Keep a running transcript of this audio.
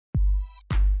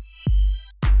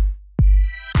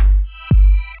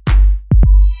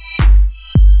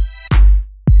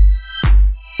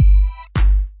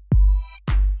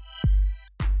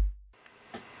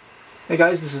Hey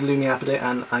guys, this is Lumiappaday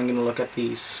and I'm going to look at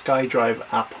the SkyDrive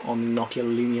app on the Nokia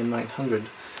Lumia 900.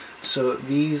 So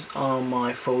these are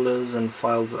my folders and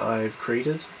files that I've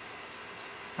created,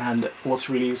 and what's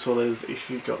really useful is if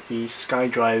you've got the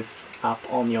SkyDrive app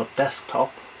on your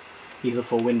desktop, either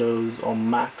for Windows or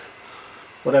Mac,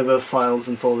 whatever files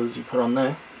and folders you put on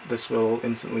there, this will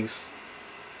instantly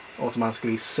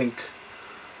automatically sync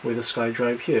with the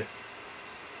SkyDrive here.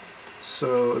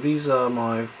 So these are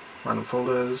my random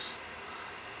folders.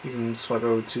 You can swipe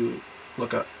over to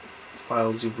look at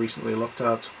files you've recently looked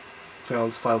at,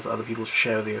 files that other people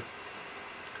share with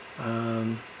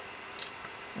you.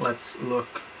 Let's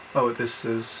look. Oh,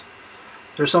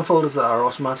 there are some folders that are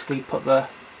automatically put there.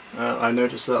 I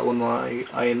noticed that when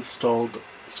I installed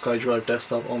SkyDrive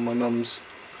Desktop on my mum's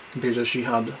computer, she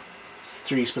had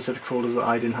 3 specific folders that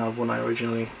I didn't have when I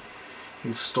originally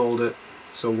installed it.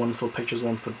 So one for pictures,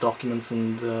 one for documents,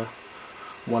 and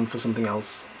one for something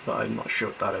else, but I'm not sure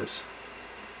what that is.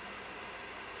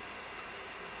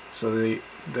 So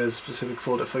there's a specific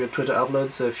folder for your Twitter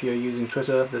uploads, so if you're using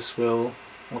Twitter, this will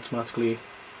automatically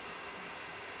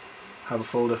have a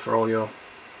folder for all your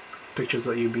pictures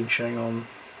that you've been sharing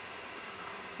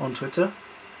on Twitter.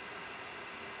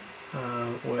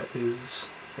 There is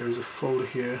a folder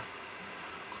here,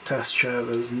 test share.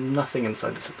 There's nothing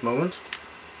inside this at the moment.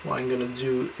 What I'm going to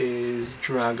do is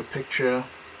drag a picture.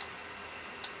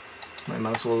 My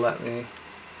mouse will let me.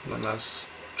 My mouse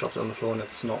dropped it on the floor and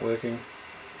it's not working.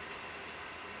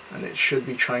 And it should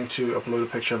be trying to upload a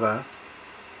picture there.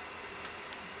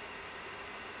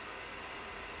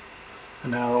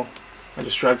 And now I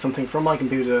just dragged something from my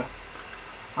computer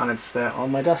and it's there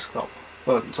on my desktop.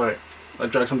 Oh, sorry, I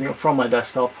dragged something from my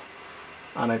desktop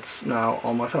and it's now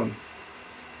on my phone.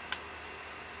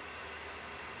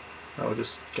 I'll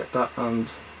just get that, and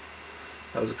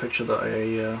that was a picture that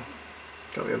I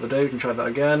got the other day. We can try that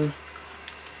again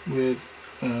with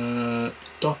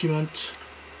document.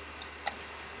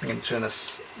 I'm going to turn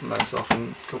this mouse off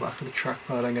and go back to the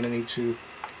trackpad. I'm going to need to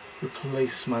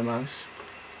replace my mouse.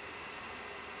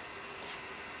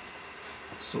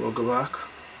 So we'll go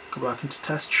back into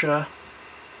test share,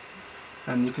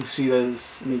 and you can see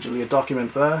there's immediately a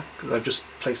document there because I've just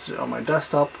placed it on my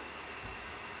desktop.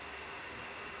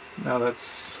 Now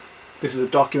this is a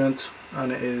document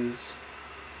and it is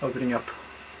opening up.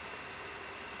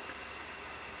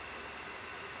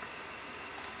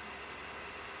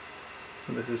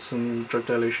 And this is some drug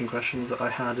dilution questions that I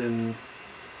had in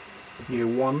year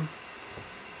 1.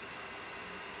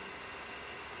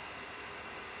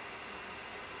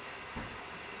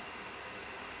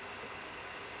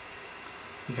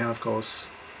 You can of course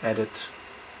edit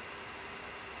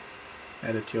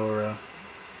your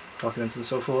documents and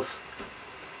so forth.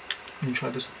 You can try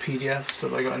this with PDFs. So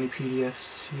if I got any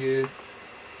PDFs here,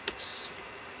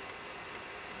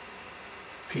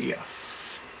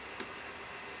 PDF.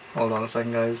 Hold on a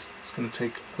second guys, it's going to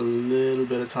take a little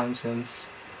bit of time since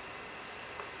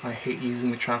I hate using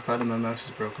the trackpad and my mouse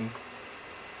is broken.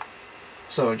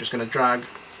 So I'm just going to drag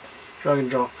and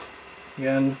drop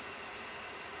again.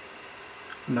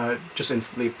 Now it just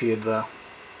instantly appeared there.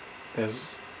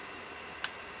 There's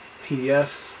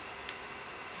PDF.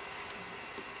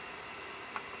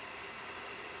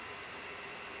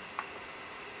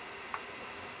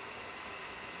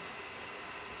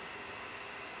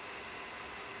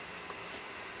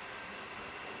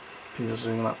 You can just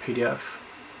zoom on that PDF.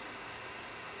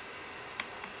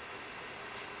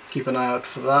 Keep an eye out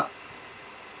for that.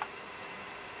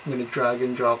 I'm going to drag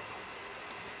and drop.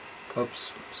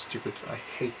 Oops, stupid. I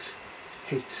hate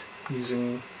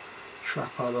using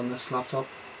trackpad on this laptop.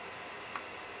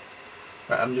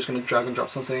 Right, I'm just going to drag and drop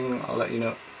something. I'll let you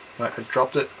know. Right, I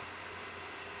dropped it.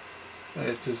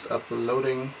 It is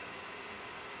uploading.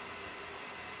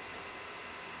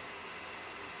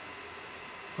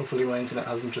 Hopefully my internet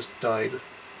hasn't just died,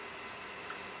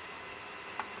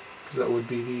 because that would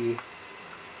be the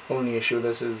only issue with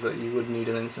this, is that you would need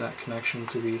an internet connection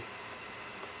to be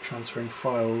transferring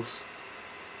files.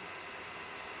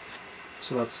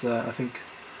 So that's there. I think,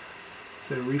 is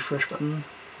there a refresh button?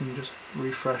 You can just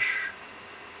refresh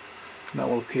and that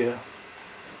will appear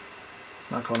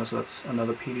in that corner. So that's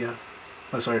another PDF.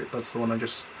 Oh sorry, that's the one I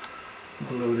just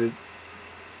uploaded.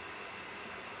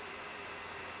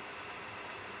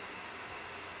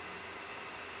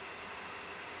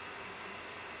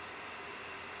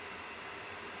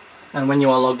 And when you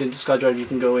are logged into SkyDrive, you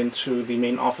can go into the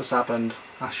main Office app and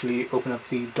actually open up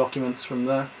the documents from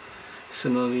there.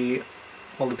 Similarly,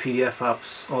 all the PDF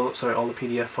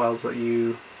files that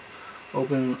you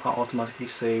open are automatically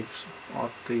saved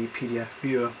at the PDF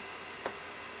viewer.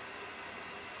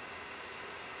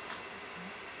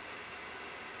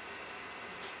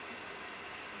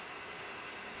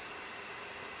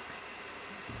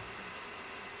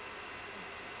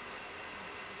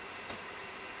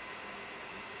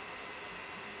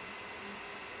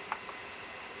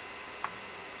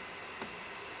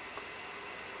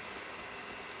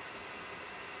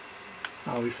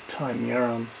 How are we for time? Yeah,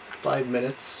 around 5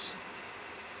 minutes.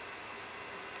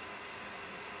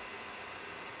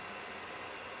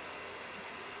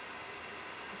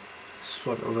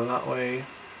 Swipe over that way.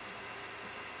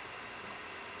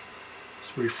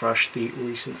 Let's refresh the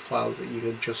recent files that you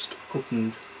had just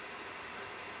opened.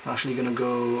 I'm actually going to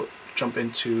go jump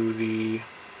into the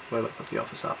where I put the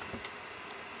Office app.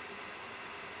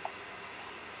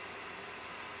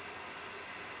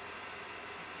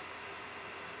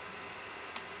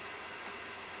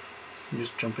 You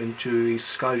just jump into the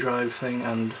SkyDrive thing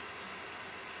and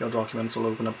your documents will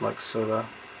open up like so there.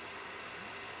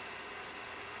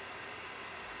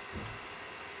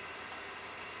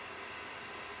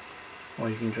 Or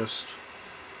you can just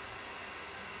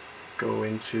go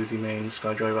into the main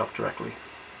SkyDrive app directly.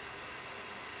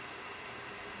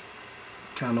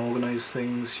 Can organize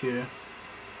things here.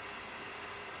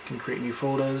 Can create new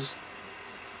folders.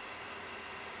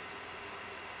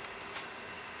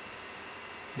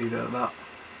 Leave it at that.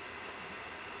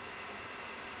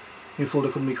 New folder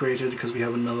couldn't be created because we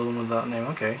have another one with that name.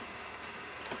 Okay.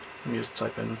 Let me just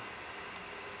type in.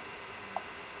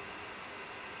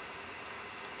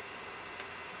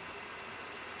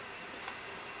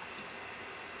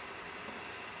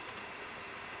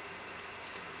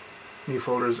 New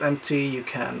folder is empty. You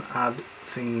can add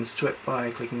things to it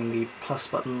by clicking the plus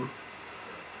button,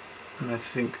 and I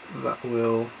think that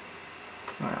will.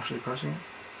 Am I actually pressing it?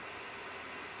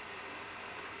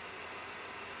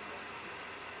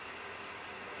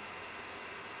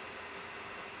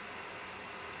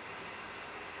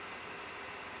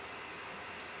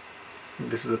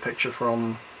 This is a picture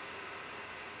from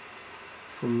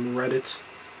Reddit.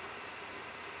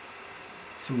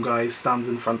 Some guy stands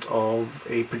in front of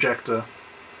a projector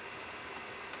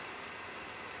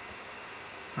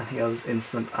and he has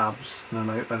instant abs, and then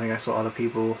I think I saw other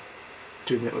people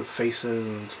doing it with faces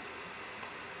and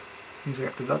things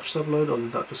like that. Did that just upload or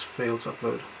did that just fail to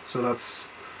upload? So that's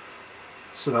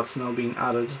now being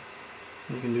added.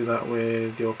 You can do that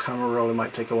with your camera roll. It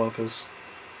might take a while because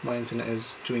my internet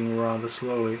is doing rather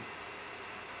slowly.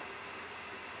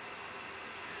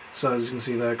 So as you can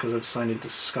see there, because I've signed it to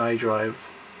SkyDrive,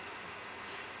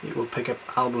 it will pick up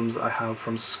albums I have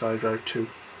from SkyDrive too.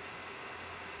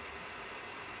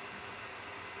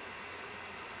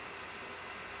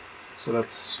 So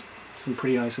that's some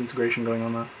pretty nice integration going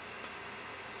on there.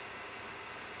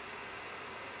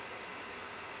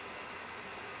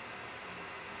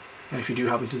 And if you do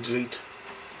happen to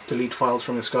delete files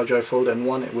from your SkyDrive folder in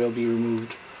one, it will be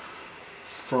removed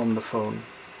from the phone.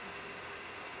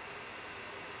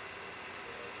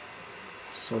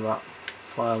 So that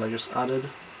file I just added.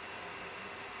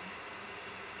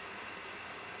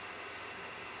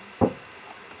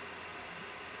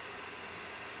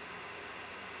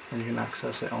 And you can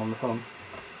access it on the phone.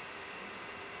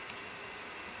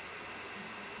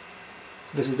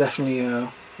 This is definitely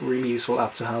a really useful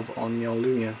app to have on your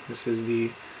Lumia. This is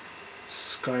the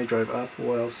SkyDrive app.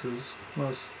 What else is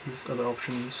these other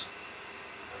options?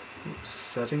 Oops,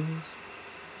 settings.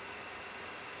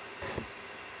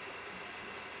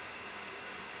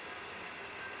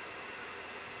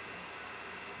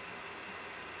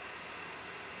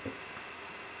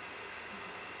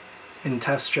 In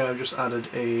Texture, I've just added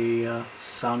a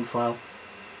sound file.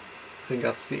 I think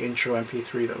that's the intro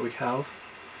MP3 that we have.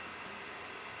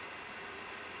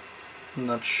 And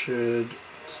that should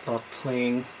start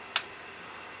playing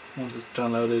once it's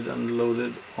downloaded and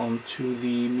loaded onto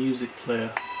the music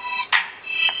player.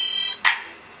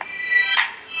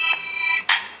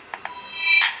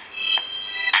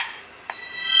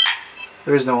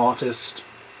 There is no artist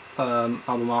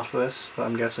album art for this, but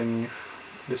I'm guessing if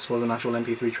this was an actual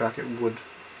MP3 track it would.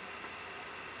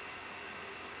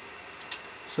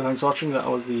 So thanks for watching. That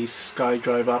was the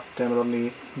SkyDrive app demoed on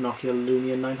the Nokia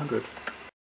Lumia 900.